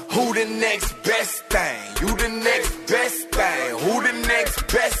 Who the next best thing? You the next best thing. Who the next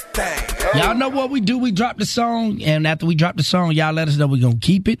best thing? Y'all know what we do. We drop the song, and after we drop the song, y'all let us know we're going to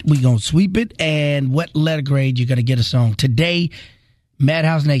keep it, we're going to sweep it, and what letter grade you're going to get a song. Today,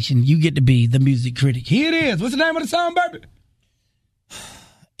 Maddhouse Nation, you get to be the music critic. Here it is. What's the name of the song, baby?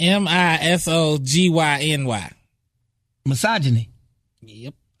 MISOGYNY. Misogyny.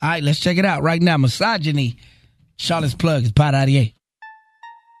 Yep. All right, let's check it out right now. Misogyny. Charlotte's plug is Pot 98.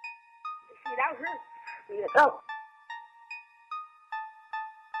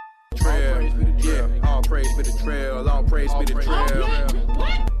 Trail, yeah, all praise be the trail, all praise be the trail.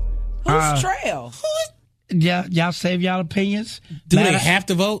 Who's Trail? Yeah, y'all save y'all opinions. Do they have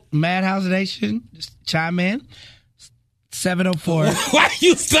to vote? Madhouse Nation, just chime in. 704. Why are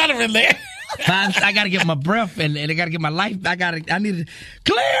you stuttering there? I got to get my breath and I got to get my life. I need to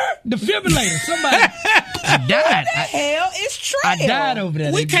clear defibrillator. Somebody. I died. What the hell is Trail? I died over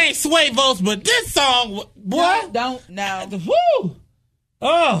there. We can't sway votes, but this song, boy. Don't. Woo!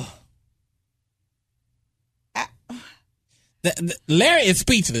 Oh. Larry is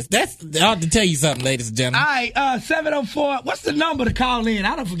speechless. That's I ought to tell you something, ladies and gentlemen. All right, 704. What's the number to call in?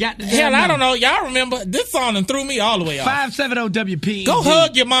 I don't forgot the hell. I don't know. Y'all remember this song and threw me all the way off. 570 WP. Go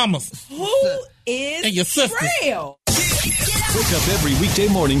hug your mamas. Who is and your sisters. Trail? Wake up every weekday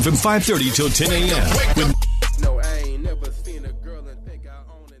morning from 5:30 till 10 a.m. No, I ain't never seen a girl and think I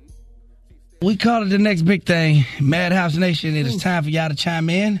own it. We call it the next big thing. Madhouse Nation, it is time for y'all to chime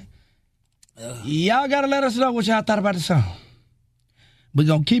in. Y'all got to let us know what y'all thought about the song. We're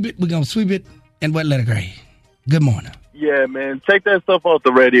going to keep it, we're going to sweep it, and what letter grade? Good morning. Yeah, man. Take that stuff off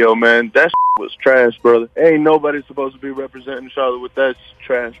the radio, man. That was trash, brother. Ain't nobody supposed to be representing Charlotte with that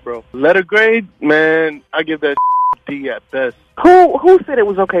trash, bro. Letter grade, man, I give that D at best. Who said it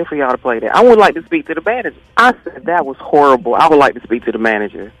was okay for y'all to play that? I would like to speak to the manager. I said that was horrible. I would like to speak to the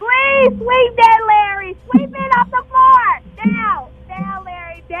manager. Please sweep that, Larry. Sweep it off the floor. Down,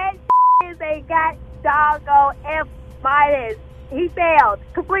 Larry. That is a doggone F-minus. He failed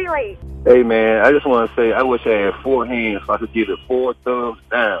completely. Hey, man, I just want to say I wish I had 4 hands so I could give it 4 thumbs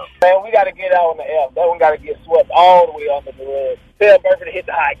down. Man, we got to get out on the F. That one got to get swept all the way under the rug. Tell Murphy to hit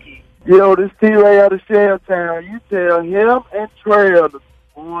the high key. Yo, this T-Ray out of Shell Town. You tell him and Trail to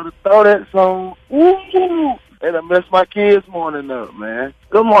throw that song. Ooh, and I messed my kids' morning up, man.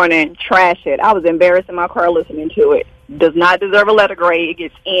 Good morning. Trash it. I was embarrassed in my car listening to it. Does not deserve a letter grade. It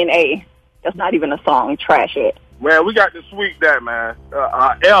gets N-A. That's not even a song. Trash it. Man, we got to sweep that, man.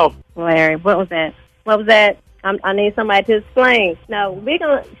 F. Larry, what was that? What was that? I need somebody to explain. No, we're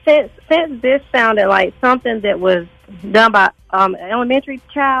gonna since this sounded like something that was done by an elementary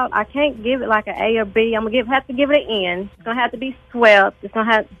child. I can't give it like an A or B. I'm gonna have to give it an N. It's gonna have to be swept. It's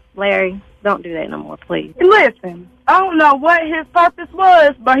gonna have Larry. Don't do that no more, please. Listen, I don't know what his purpose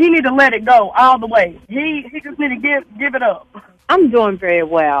was, but he need to let it go all the way. He just need to give it up. I'm doing very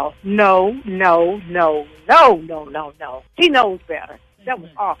well. No. He knows better. That was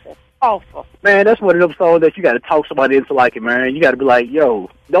awful. Man, that's one of them songs that you got to talk somebody into liking, man. You got to be like, yo,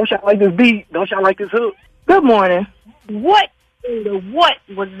 don't y'all like this beat? Don't y'all like this hook? Good morning. What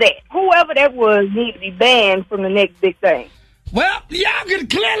was that? Whoever that was need to be banned from the next big thing. Well, y'all can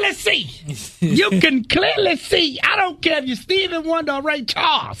clearly see. You can clearly see. I don't care if you're Stevie Wonder or Ray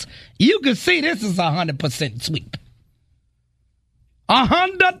Charles. You can see this is 100% sweep.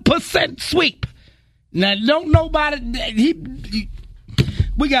 100% sweep. Now, don't nobody...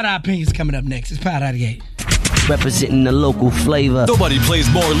 we got our opinions coming up next. It's Pot 98. Representing the local flavor. Nobody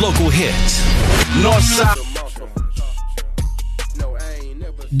plays more local hits. Northside.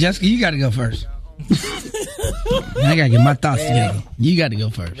 Jessica, you got to go first. I got to get my thoughts together. You got to go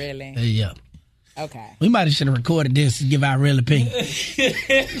first. Really? Yeah. Okay. We might have should have recorded this to give our real opinion. So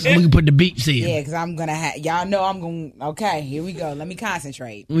we can put the beeps in. Yeah, because I'm going to have... Y'all know I'm going... Okay, here we go. Let me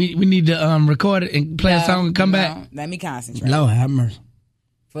concentrate. We need to record it and play a song and come back. Let me concentrate. Lord have mercy.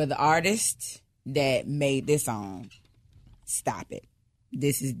 For the artist that made this song, stop it.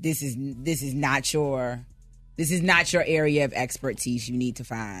 This is not your area of expertise. You need to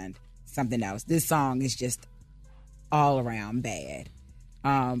find something else. This song is just all around bad.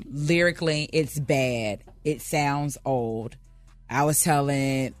 Lyrically, it's bad. It sounds old. I was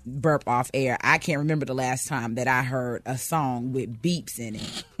telling Burp off air, I can't remember the last time that I heard a song with beeps in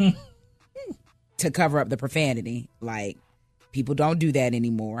it to cover up the profanity. Like, people don't do that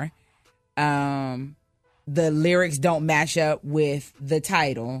anymore. The lyrics don't match up with the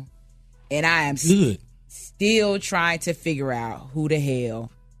title. And I am still trying to figure out who the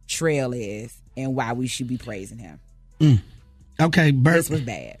hell Trail is and why we should be praising him. Okay, Burp. This was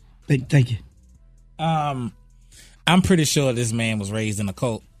bad. Thank you. I'm pretty sure this man was raised in a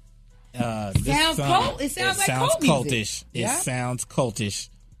cult. It sounds like cult music. Cultish. Yeah. It sounds cultish.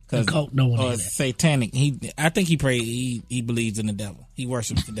 The cult no one or is that. satanic. I think he believes in the devil. He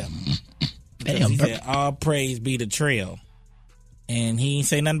worships the devil. Because he said, all praise be to Trail. And he ain't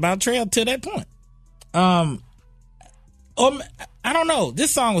say nothing about Trail till that point. I don't know.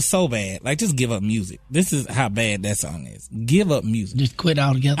 This song was so bad. Like, just give up music. This is how bad that song is. Give up music. Just quit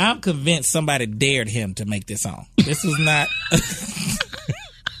altogether. I'm convinced somebody dared him to make this song. This is not...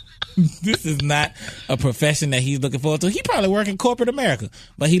 This is not a profession that he's looking forward to. He probably work in corporate America,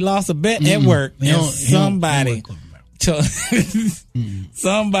 but he lost a bet at work, and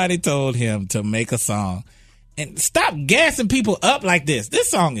somebody told him to make a song. And stop gassing people up like this. This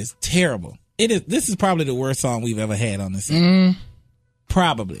song is terrible. This is probably the worst song we've ever had on this song.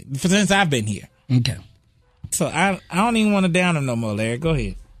 Probably since I've been here. Okay. So I don't even want to down him no more, Larry. Go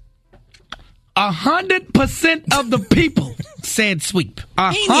ahead. 100% of the people said sweep.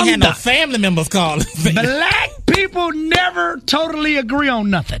 He ain't had no family members call. Black people never totally agree on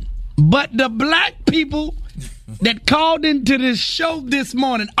nothing. But the black people that called into this show this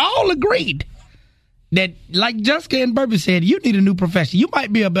morning all agreed that, like Jessica and Burpie said, you need a new profession. You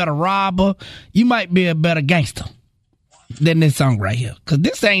might be a better robber. You might be a better gangster than this song right here. Because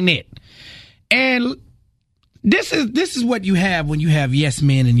this ain't it. And this is what you have when you have yes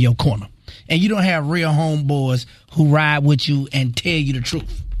men in your corner. And you don't have real homeboys who ride with you and tell you the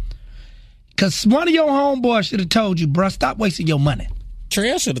truth. Because one of your homeboys should have told you, bruh, stop wasting your money.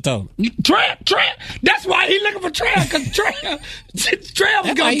 Trail should have told him. Trail. That's why he looking for Trail. Because Trail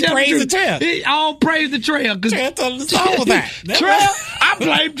was going to tell praise the Trail. He all praise the Trail. Trail told him the song was that. Trail, I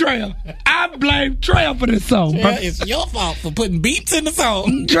blame Trail. I blame Trail for this song. Trail, it's your fault for putting beats in the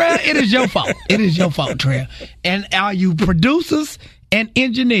song. Trail, it is your fault. It is your fault, Trail. And all you producers and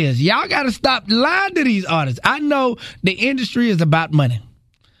engineers, y'all got to stop lying to these artists. I know the industry is about money,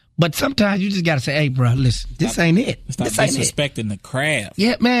 but sometimes you just got to say, hey, bro, listen, this ain't it. Stop this ain't disrespecting the craft.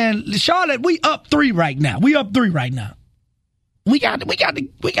 Yeah, man. Charlotte, we up 3 right now. We got to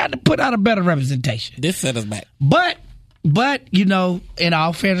put out a better representation. This set us back. But, you know, in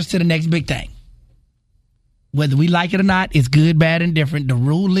all fairness to the next big thing, whether we like it or not, it's good, bad, and different. The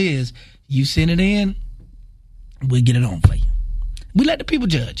rule is you send it in, we'll get it on for you. We let the people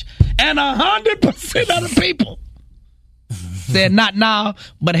judge. And 100% of the people said not now,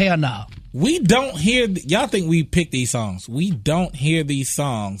 but hell no. We don't hear, y'all think we pick these songs. We don't hear these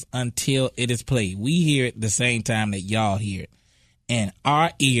songs until it is played. We hear it the same time that y'all hear it. And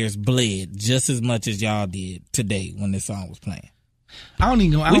our ears bled just as much as y'all did today when this song was playing.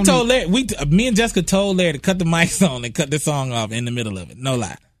 Me and Jessica told Larry to cut the mics on and cut the song off in the middle of it. No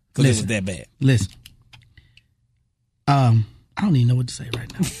lie. Because it was that bad. Listen. I don't even know what to say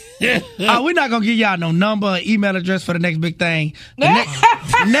right now. We're not going to give y'all no number or email address for the next big thing. Next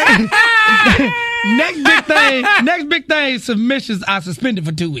big thing, submissions are suspended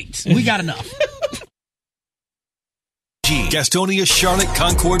for 2 weeks. We got enough. Gastonia, Charlotte,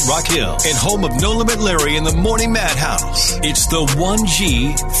 Concord, Rock Hill, and home of No Limit Larry in the Morning Maddhouse. It's the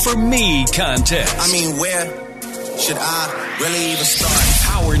 1G for Me contest. I mean, where should I really even start?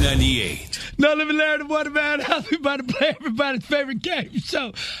 Power 98. No Limit Larry, the Morning Maddhouse. We about to play everybody's favorite game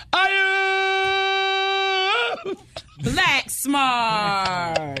show. Black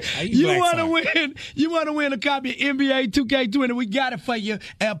Smart. You want to win a copy of NBA 2K20. We got it for you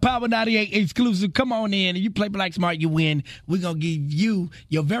at Power 98 exclusive. Come on in and you play Black Smart, you win. We're going to give you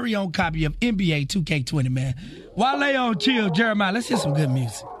your very own copy of NBA 2K20, man. While they on chill, Jeremiah, let's hear some good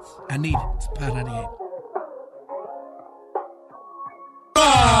music. I need it. It's Power 98.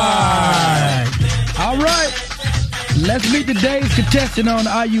 All right. Let's meet today's contestant on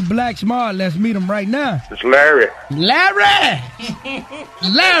Are You Black Smart? Let's meet him right now. It's Larry. Larry!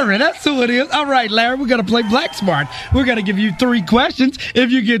 Larry, that's who it is. All right, Larry, we're going to play Black Smart. We're going to give you 3 questions. If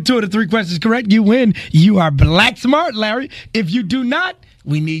you get 2 of the 3 questions correct, you win. You are Black Smart, Larry. If you do not,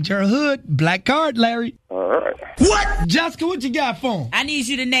 we need your hood. Black card, Larry. All right. What? Jessica, what you got for him? I need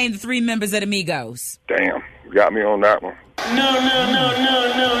you to name the 3 members of the Migos. Damn. You got me on that one. No.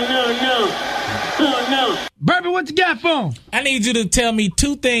 Burpie, what you got for him? I need you to tell me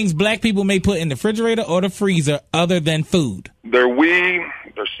 2 things black people may put in the refrigerator or the freezer other than food. Their weed,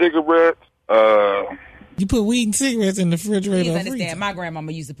 their cigarettes, You put weed and cigarettes in the refrigerator. Please or understand, freezer. my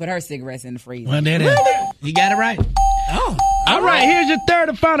grandmama used to put her cigarettes in the freezer. Well, there it is. You got it right. Oh. All right, here's your third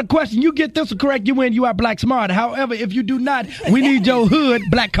and final question. You get this one correct, you win. You are Black Smart. However, if you do not, we need your hood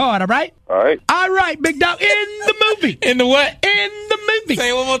black card, all right? All right. All right, big dog. In the movie. In the what? In the movie.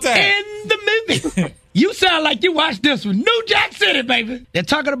 Say it one more time. In the movie. You sound like you watched this one. New Jack City, baby. They're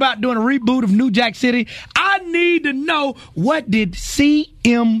talking about doing a reboot of New Jack City. I need to know, what did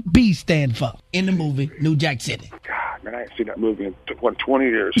CMB stand for in the movie New Jack City? God, man, I ain't seen that movie in 20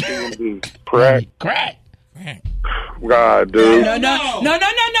 years. Crack. Crack. God, dude. No.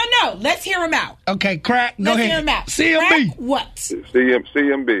 Let's hear him out. Okay, crack. Go Let's ahead. hear him out. CMB. Crack what?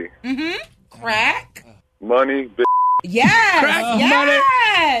 CMB. Mm-hmm. Crack. Money. Yes. Crack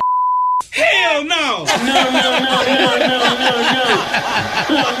yes. Hell no. No.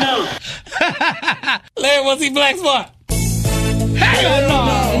 Larry, was he Black Smart? Hell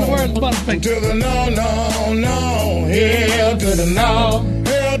no. In the words of Butterfinger. To the no. Hell to the no.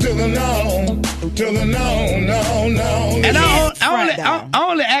 Hell to the no. To the no. And I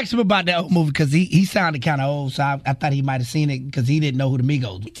only asked him about that old movie because he sounded kind of old, so I thought he might have seen it because he didn't know who the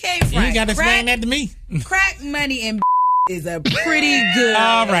Migos were. Came from You got to explain that to me. Crack money and is a pretty good.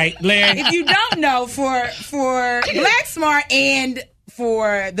 All right, Larry. If you don't know, for Black Smart and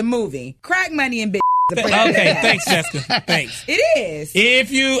for the movie, Crack Money and Okay, thanks, Jessica. Thanks. It is.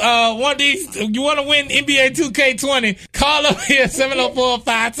 If you want to win NBA 2K20, call up here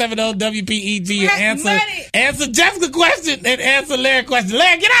 704-570-WPEG and answer Jessica's question and answer Larry's question.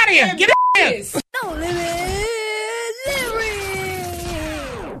 Larry, get out of here. Get out of here. No limit, Larry.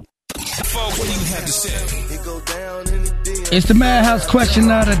 Folks, what do you have to say? It's the Maddhouse question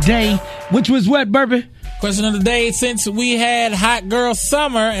of the day, which was what, Burpie? Question of the day, since we had Hot Girl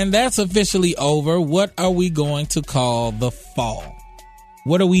Summer and that's officially over, what are we going to call the fall?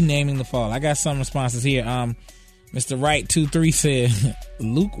 What are we naming the fall? I got some responses here. Mr. Wright 23 said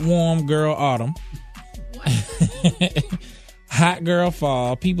lukewarm girl autumn. Hot girl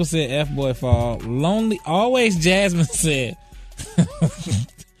fall. People said F-boy fall. Lonely, always Jasmine said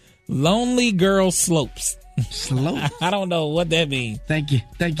lonely girl slopes. Slopes? I don't know what that means. Thank you,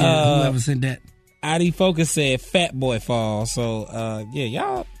 whoever said that. ID Focus said fat boy fall. So,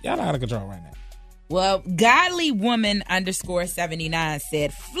 y'all out of control right now. Well, Godly Woman _79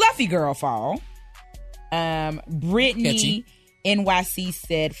 said fluffy girl fall. Brittany NYC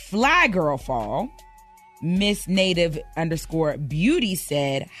said fly girl fall. Miss Native _beauty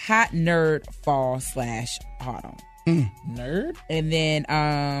said hot nerd fall /autumn. Nerd? And then,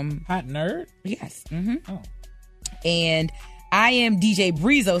 hot nerd? Yes. Mm-hmm. Oh. And I am DJ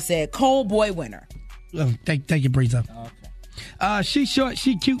Breezo said cold boy winter. Oh, thank you, Breezo. Okay. She short,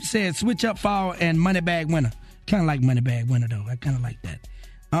 she cute said switch up fall and money bag winter. Kind of like money bag winter though. I kind of like that.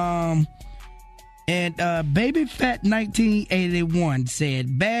 And Baby Fat 1981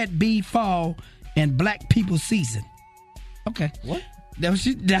 said bad bee fall and black people season. Okay. What? That's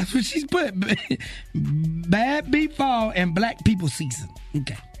what she's put. Bad bee fall and black people season.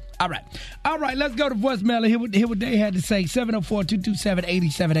 Okay. All right, let's go to voicemail and hear what they had to say.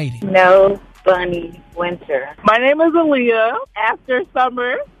 704-227-8780. No funny winter. My name is Aaliyah. After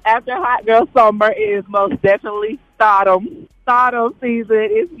Hot Girl Summer is most definitely Sodom. Sodom season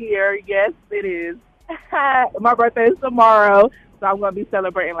is here. Yes, it is. My birthday is tomorrow, so I'm going to be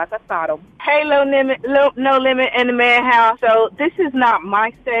celebrating like a Sodom. Hey, No Limit in the Maddhouse. So this is not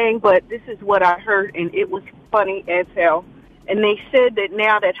my saying, but this is what I heard, and it was funny as hell. And they said that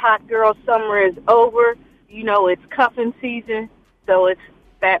now that Hot Girl Summer is over, it's cuffing season, so it's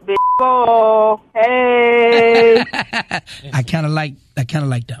fat bitch fall. Hey. I kind of like that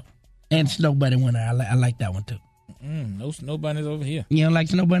one. And Snow Bunny Winter. I like that one too. No Snow Bunnies over here. You don't like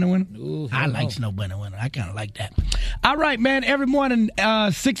Snow Bunny Winter? No, I like Snow Bunny Winter. I kind of like that. All right, man. Every morning,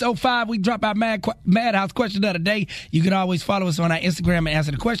 6:05, we drop our Maddhouse question of the day. You can always follow us on our Instagram and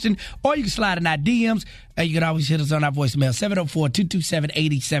answer the question, or you can slide in our DMs. You can always hit us on our voicemail,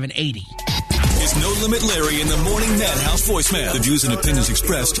 704-227-8780. It's No Limit Larry in the Morning Madhouse voicemail. The views and opinions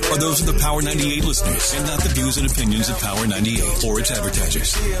expressed are those of the Power 98 listeners and not the views and opinions of Power 98 or its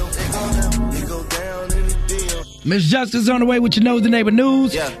advertisers. Miss Justice on the way with your Know the Neighbor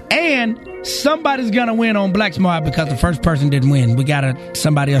news. Yeah. And somebody's going to win on Black Smart because the first person didn't win. We got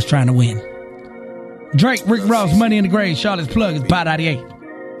somebody else trying to win. Drake, Rick Ross, Money in the Grave, Charlotte's Plug is Pot 98.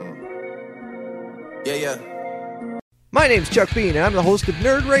 Yeah. My name's Chuck Bean, and I'm the host of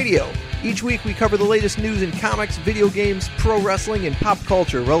Nerd Radio. Each week we cover the latest news in comics, video games, pro wrestling, and pop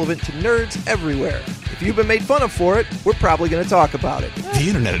culture relevant to nerds everywhere. If you've been made fun of for it, we're probably going to talk about it. The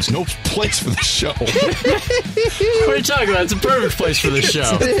internet is no place for the show. What are you talking about? It's a perfect place for this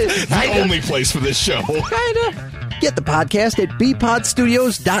show. The only place for this show. Kinda. Get the podcast at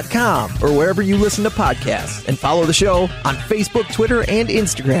bpodstudios.com or wherever you listen to podcasts. And follow the show on Facebook, Twitter, and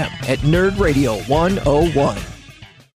Instagram at Nerd Radio 101.